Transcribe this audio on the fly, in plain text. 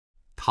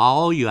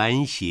桃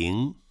源行》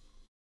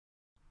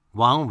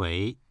王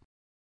维。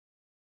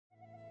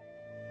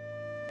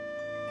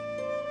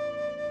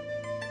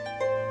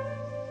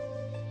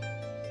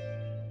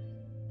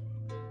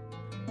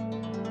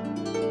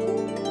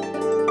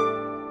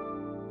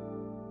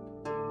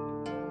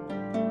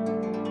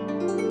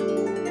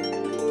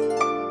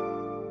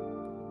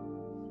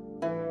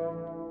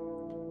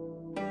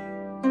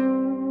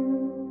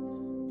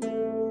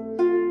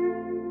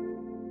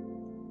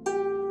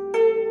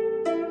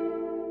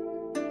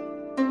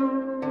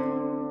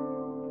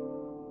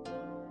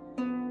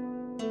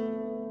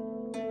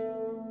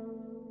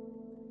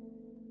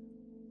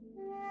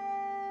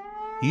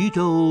渔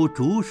舟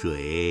逐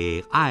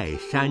水爱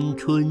山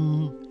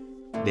春，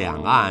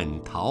两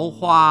岸桃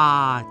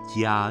花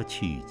夹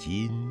去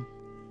津。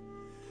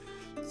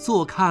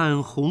坐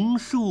看红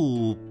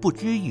树不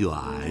知远，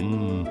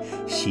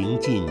行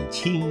尽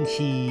青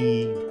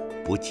溪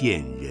不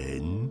见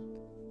人。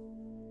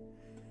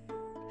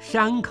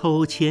山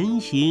口潜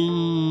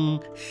行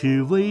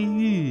始惟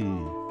隩，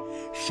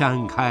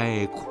山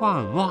开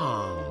旷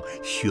望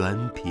旋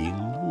平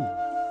陆。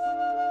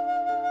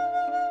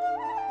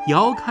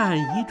遥看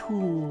一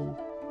处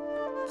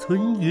攒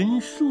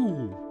云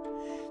树，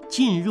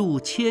近入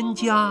千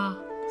家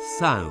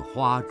散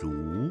花竹。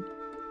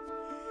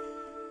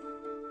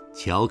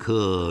樵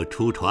客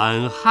初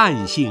传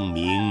汉姓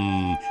名，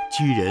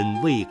居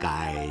人未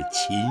改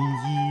秦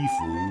衣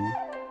服。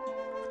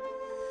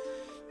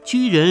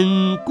居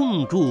人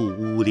共住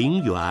武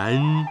陵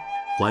源，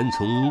还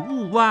从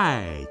物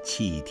外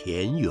起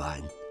田园。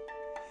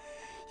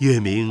月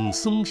明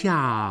松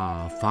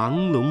下房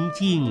栊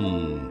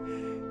静，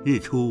日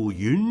出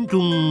云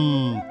中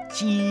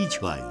鸡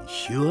犬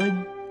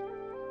喧。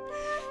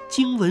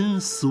惊闻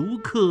俗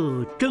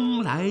客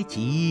争来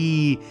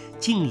集，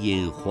竞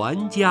引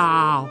还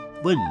家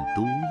问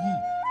都邑。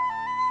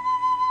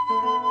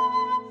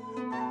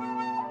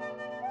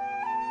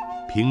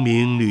平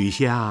明闾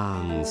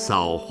巷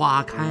扫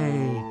花开，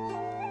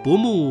薄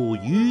暮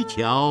渔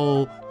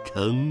樵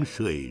乘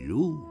水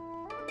入。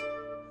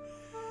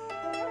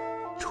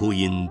初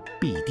因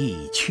避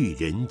地去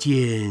人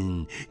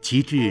间，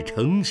及至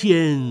成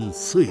仙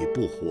遂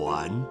不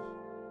还。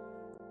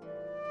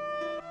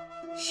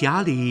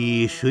峡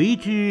里谁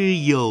知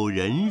有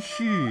人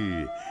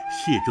事，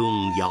世中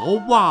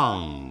遥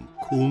望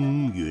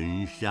空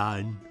云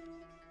山。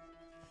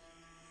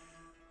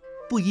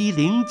不疑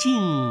灵境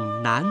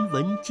难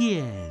闻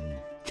见，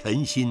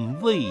尘心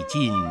未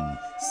尽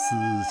思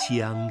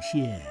乡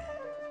县。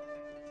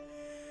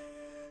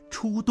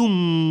出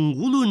洞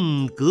无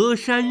论隔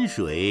山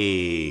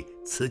水，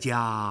辞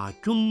家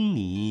终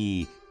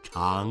拟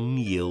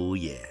长游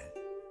衍。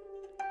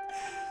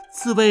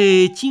自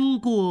谓经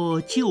过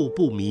旧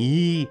不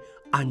迷，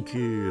安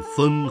知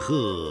风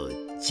鹤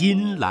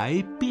今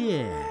来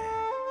变。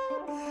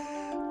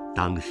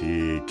当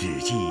时只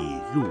记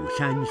入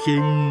山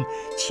深，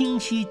清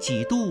溪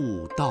几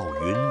度到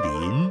云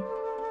林。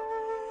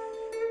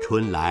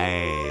春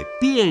来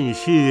便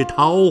是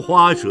桃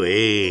花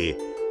水，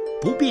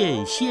不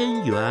辨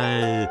仙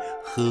缘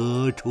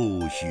何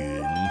处寻。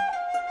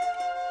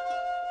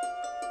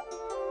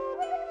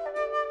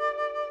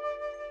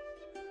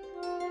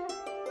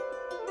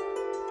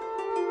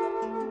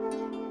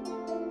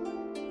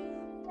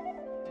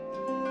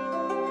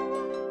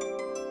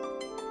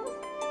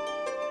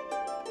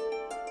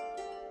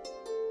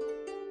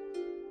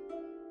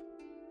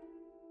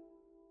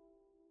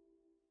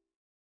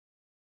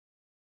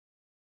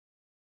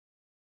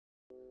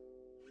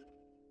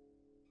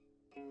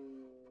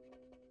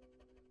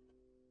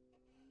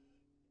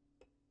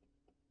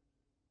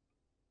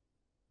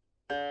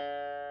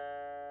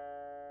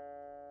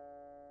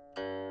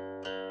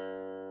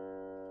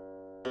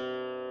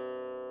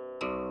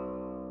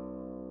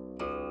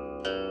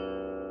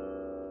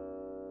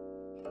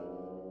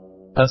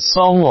A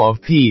Song of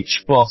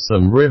Peach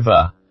Blossom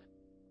River.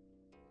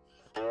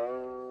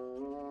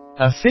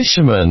 A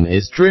fisherman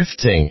is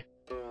drifting,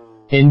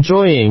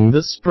 enjoying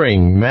the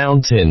spring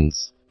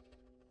mountains,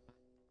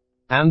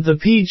 and the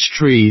peach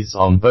trees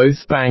on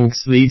both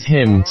banks lead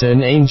him to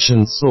an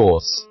ancient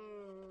source.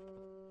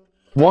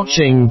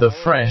 Watching the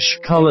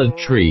fresh-colored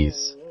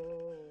trees,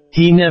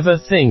 he never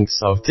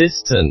thinks of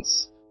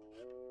distance,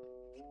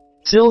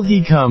 till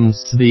he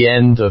comes to the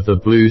end of the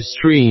blue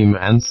stream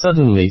and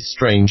suddenly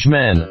strange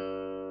men.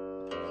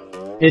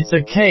 It's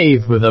a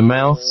cave with a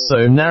mouth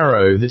so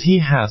narrow that he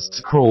has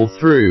to crawl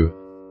through.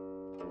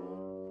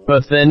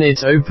 But then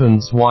it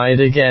opens wide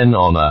again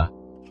on a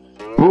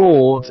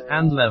broad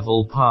and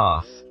level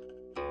path.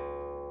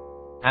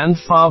 And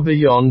far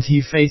beyond he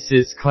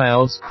faces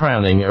clouds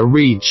crowning a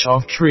reach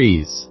of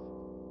trees,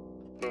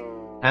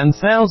 and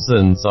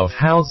thousands of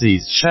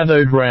houses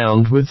shadowed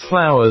round with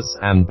flowers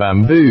and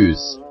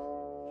bamboos.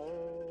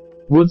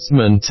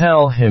 Woodsmen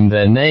tell him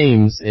their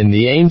names in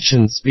the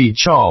ancient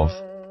speech of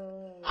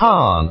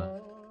Han,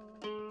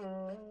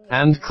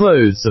 and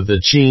clothes of the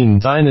Qin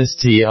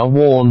dynasty are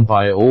worn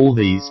by all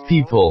these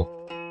people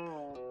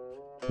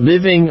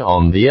living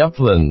on the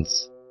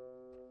uplands.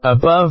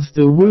 above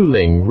the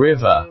Wuling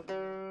River,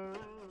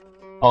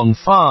 on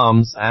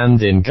farms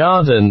and in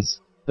gardens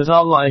that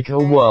are like a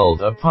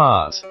world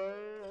apart.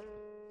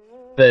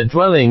 Their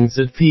dwellings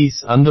at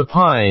peace under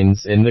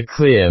pines in the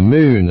clear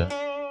moon,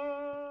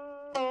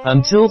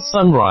 until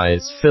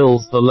sunrise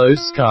fills the low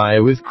sky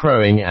with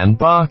crowing and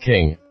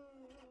barking.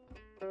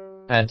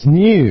 At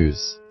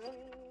news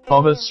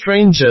of a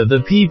stranger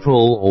the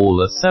people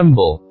all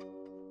assemble,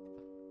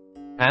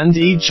 and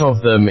each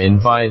of them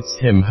invites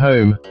him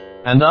home,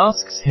 and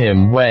asks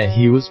him where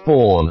he was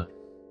born.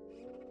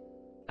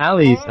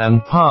 Alleys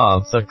and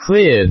paths are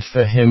cleared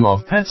for him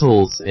of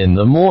petals in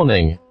the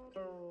morning,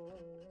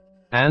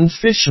 and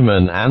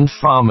fishermen and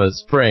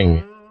farmers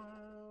bring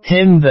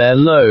him their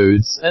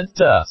loads at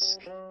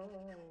dusk.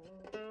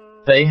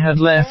 They had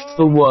left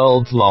the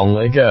world long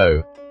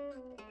ago.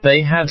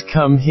 They had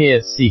come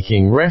here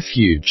seeking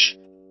refuge.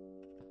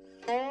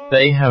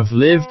 They have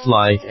lived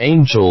like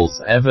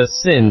angels ever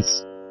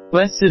since,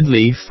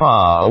 blessedly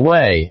far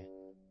away.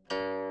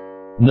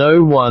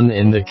 No one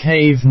in the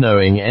cave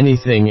knowing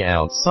anything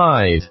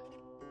outside.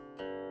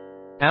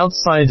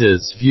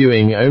 Outsiders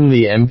viewing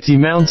only empty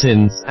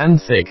mountains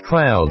and thick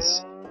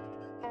clouds.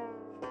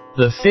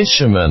 The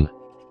fisherman,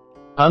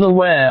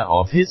 unaware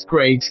of his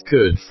great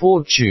good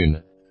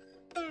fortune,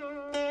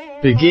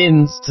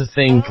 begins to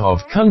think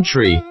of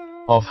country,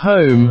 of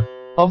home,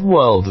 of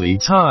worldly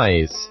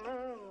ties.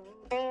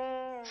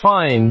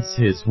 Finds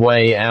his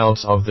way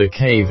out of the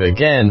cave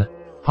again,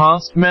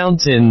 past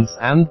mountains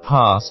and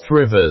past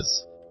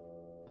rivers,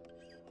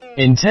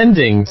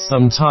 intending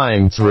some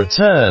time to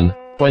return,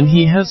 when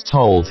he has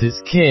told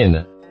his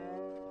kin.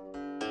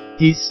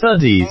 He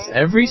studies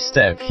every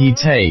step he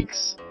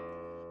takes,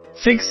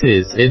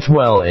 fixes it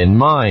well in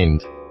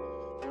mind,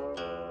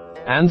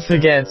 and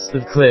forgets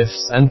that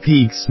cliffs and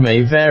peaks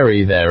may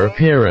vary their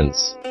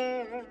appearance.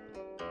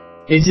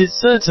 It is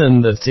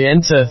certain that to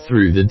enter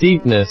through the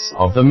deepness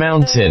of the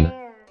mountain,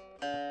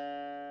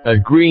 a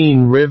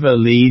green river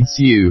leads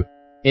you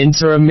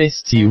into a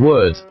misty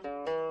wood.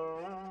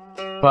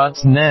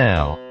 But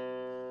now,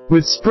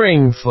 with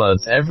spring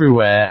floods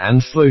everywhere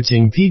and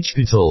floating peach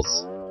petals,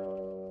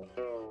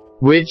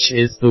 which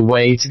is the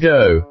way to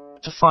go,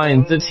 to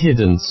find that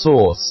hidden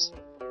source?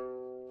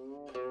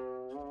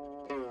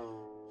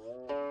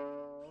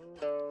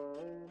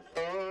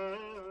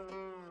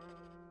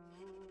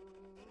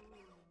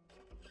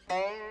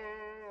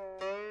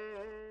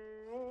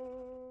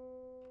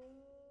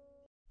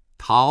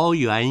《桃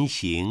源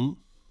行》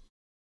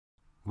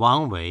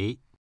王维。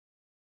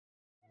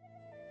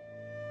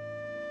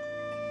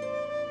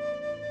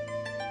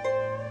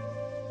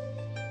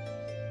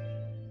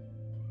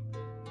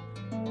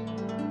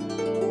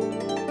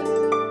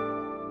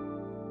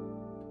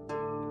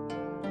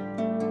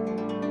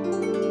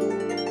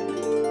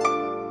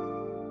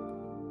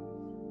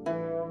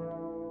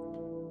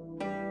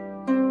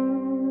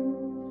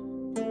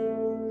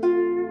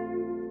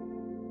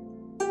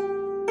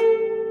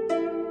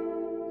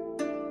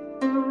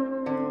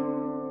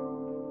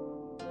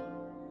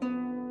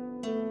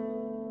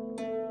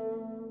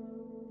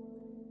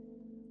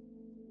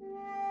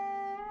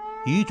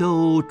渔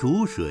舟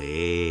逐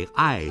水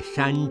爱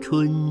山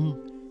春，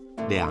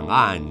两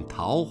岸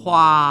桃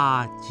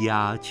花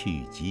夹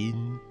古津。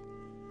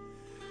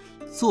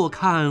坐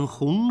看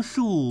红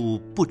树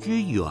不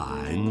知远，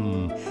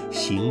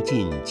行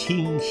尽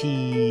青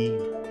溪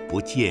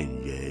不见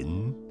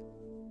人。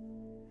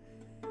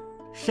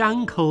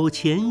山口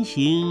潜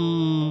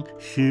行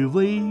始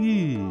惟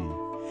隩，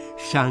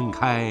山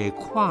开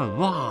旷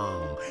望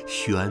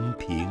旋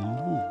平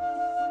陆。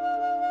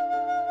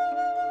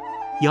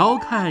遥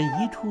看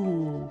一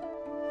处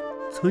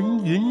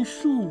攒云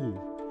树，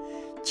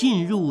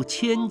近入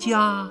千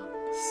家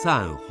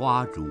散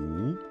花竹。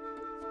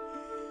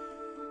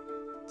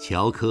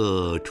樵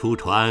客初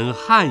传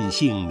汉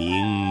姓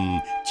名，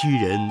居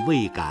人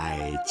未改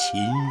秦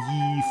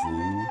衣服。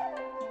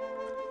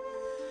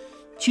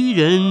居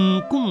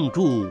人共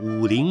住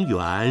武陵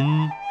源，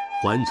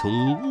还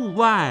从物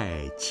外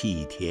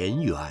起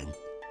田园。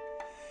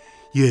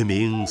月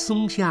明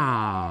松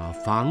下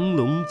房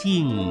栊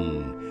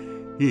静，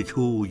日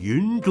出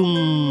云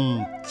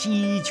中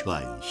鸡犬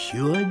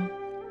喧。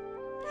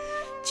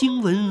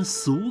惊闻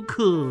俗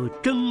客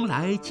争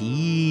来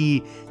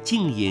集，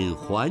竞引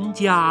还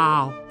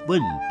家问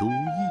都邑。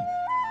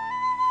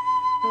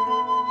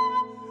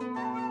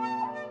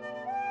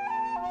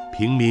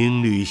平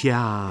明闾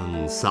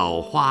巷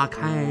扫花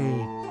开，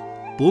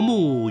薄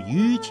暮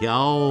渔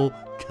樵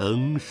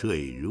乘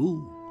水入。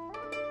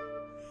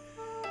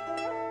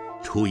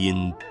初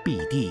因避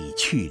地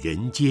去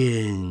人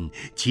间，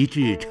及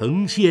至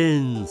成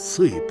仙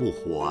遂不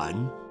还。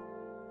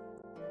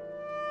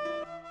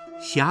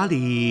峡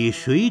里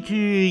谁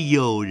知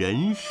有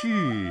人事，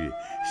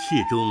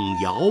世中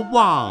遥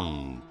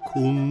望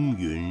空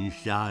云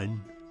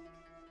山。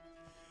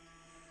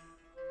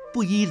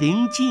不疑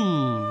灵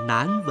境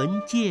难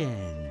闻见，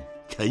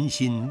尘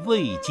心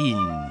未尽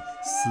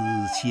思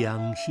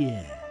乡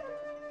县。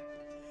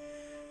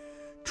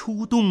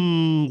出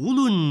洞无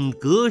论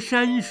隔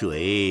山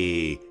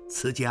水，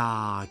辞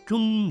家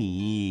终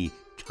拟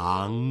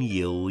长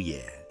游衍。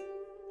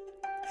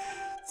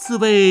自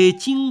谓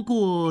经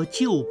过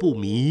旧不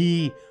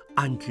迷，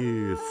安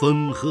知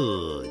风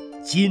鹤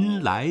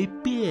今来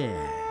变？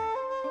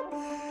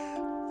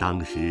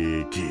当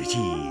时只记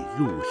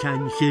入山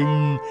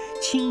深，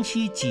清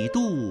溪几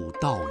度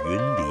到云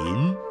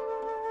林。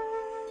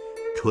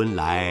春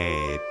来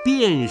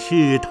便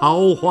是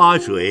桃花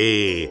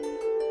水，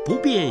不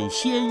辨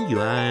仙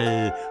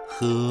缘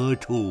何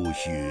处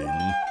寻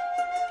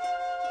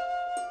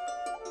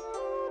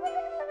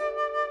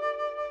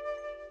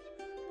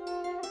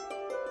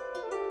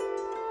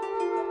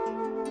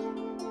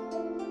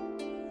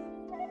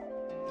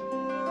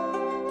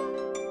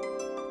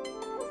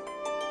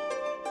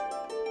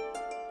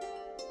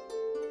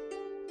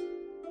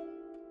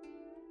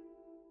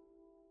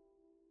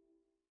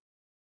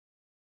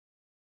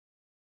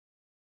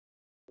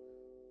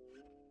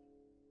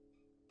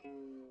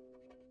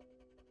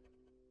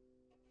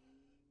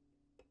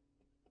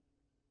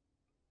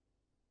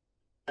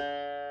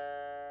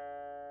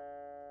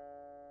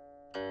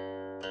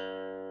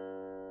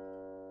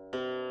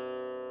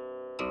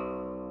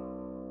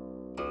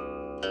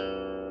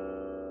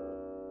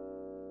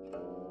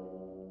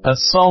？A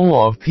Song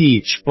of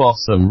Peach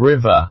Blossom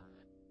River.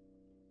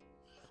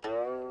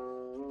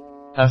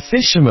 A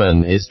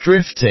fisherman is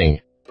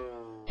drifting,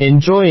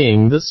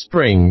 enjoying the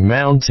spring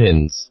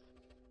mountains,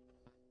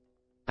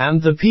 and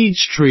the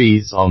peach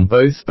trees on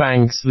both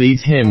banks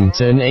lead him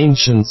to an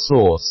ancient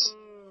source.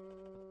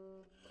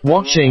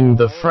 Watching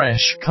the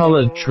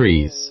fresh-colored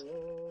trees,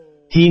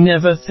 he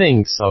never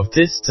thinks of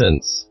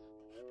distance,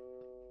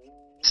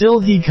 till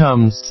he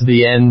comes to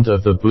the end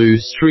of the blue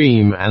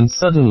stream and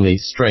suddenly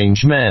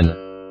strange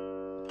men.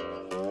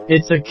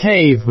 It's a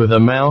cave with a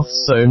mouth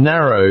so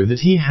narrow that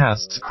he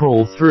has to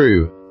crawl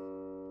through.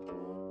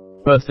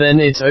 But then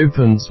it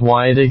opens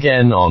wide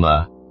again on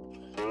a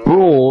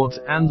broad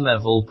and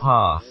level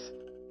path.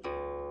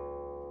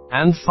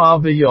 And far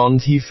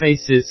beyond he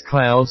faces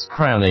clouds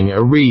crowning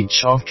a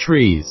reach of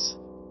trees,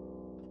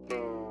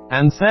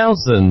 and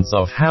thousands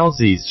of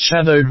houses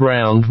shadowed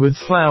round with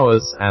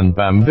flowers and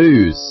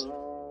bamboos.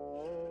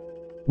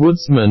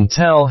 Woodsmen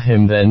tell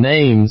him their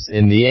names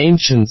in the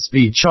ancient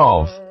speech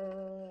of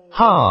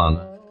Han,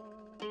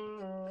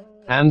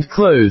 and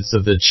clothes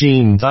of the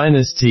Qin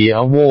dynasty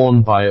are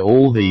worn by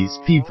all these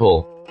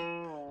people,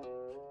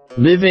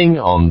 living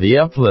on the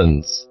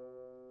uplands,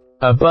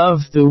 above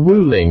the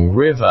Wuling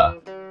River,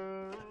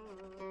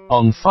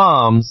 on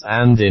farms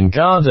and in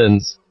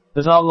gardens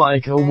that are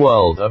like a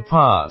world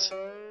apart,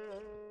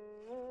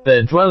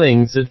 their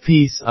dwellings at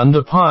peace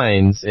under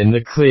pines in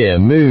the clear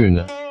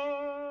moon,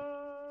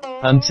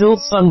 until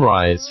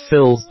sunrise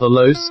fills the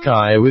low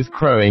sky with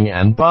crowing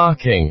and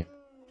barking.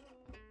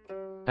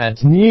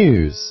 At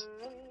news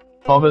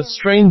of a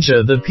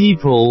stranger the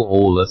people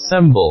all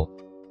assemble,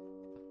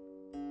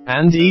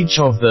 and each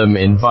of them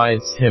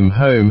invites him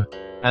home,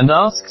 and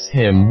asks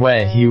him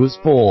where he was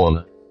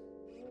born.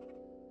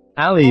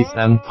 Alleys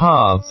and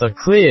paths are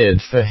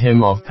cleared for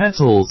him of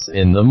petals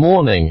in the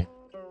morning,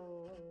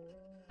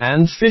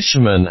 and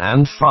fishermen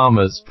and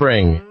farmers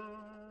bring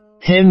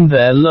him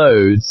their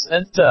loads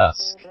at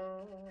dusk.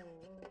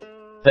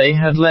 They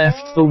had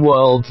left the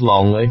world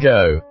long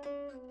ago.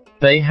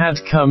 They had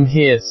come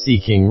here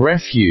seeking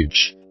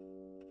refuge.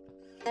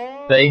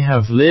 They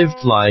have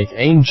lived like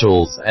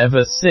angels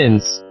ever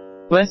since,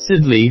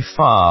 blessedly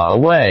far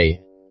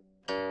away.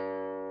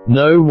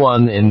 No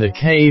one in the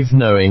cave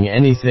knowing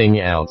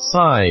anything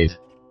outside.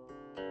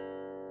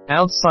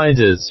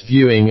 Outsiders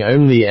viewing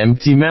only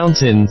empty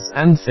mountains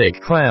and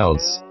thick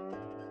clouds.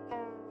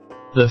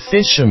 The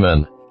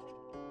fisherman,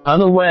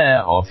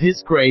 unaware of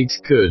his great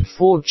good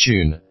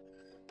fortune,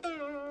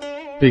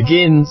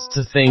 begins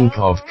to think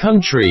of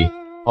country,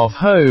 of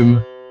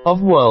home,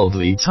 of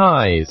worldly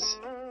ties.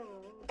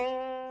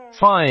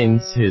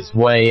 Finds his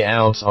way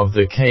out of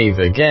the cave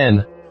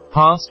again,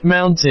 past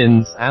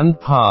mountains and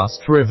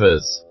past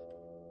rivers,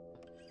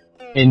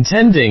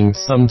 intending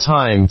some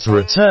time to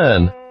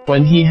return,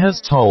 when he has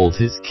told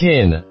his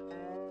kin.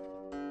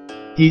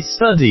 He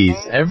studies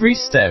every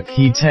step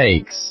he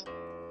takes,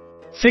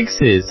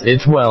 fixes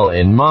it well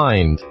in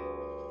mind,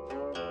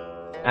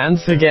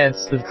 and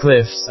forgets that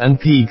cliffs and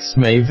peaks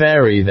may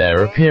vary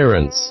their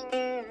appearance.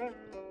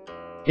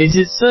 It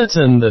is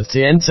certain that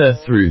to enter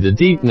through the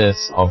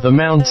deepness of the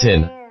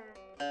mountain,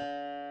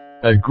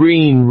 a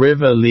green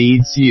river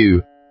leads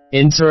you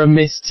into a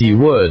misty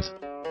wood.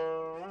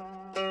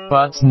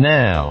 But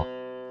now,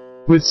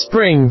 with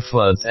spring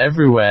floods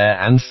everywhere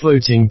and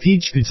floating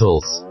peach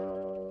petals,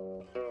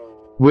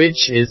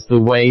 which is the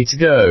way to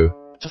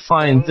go, to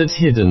find that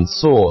hidden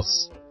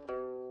source?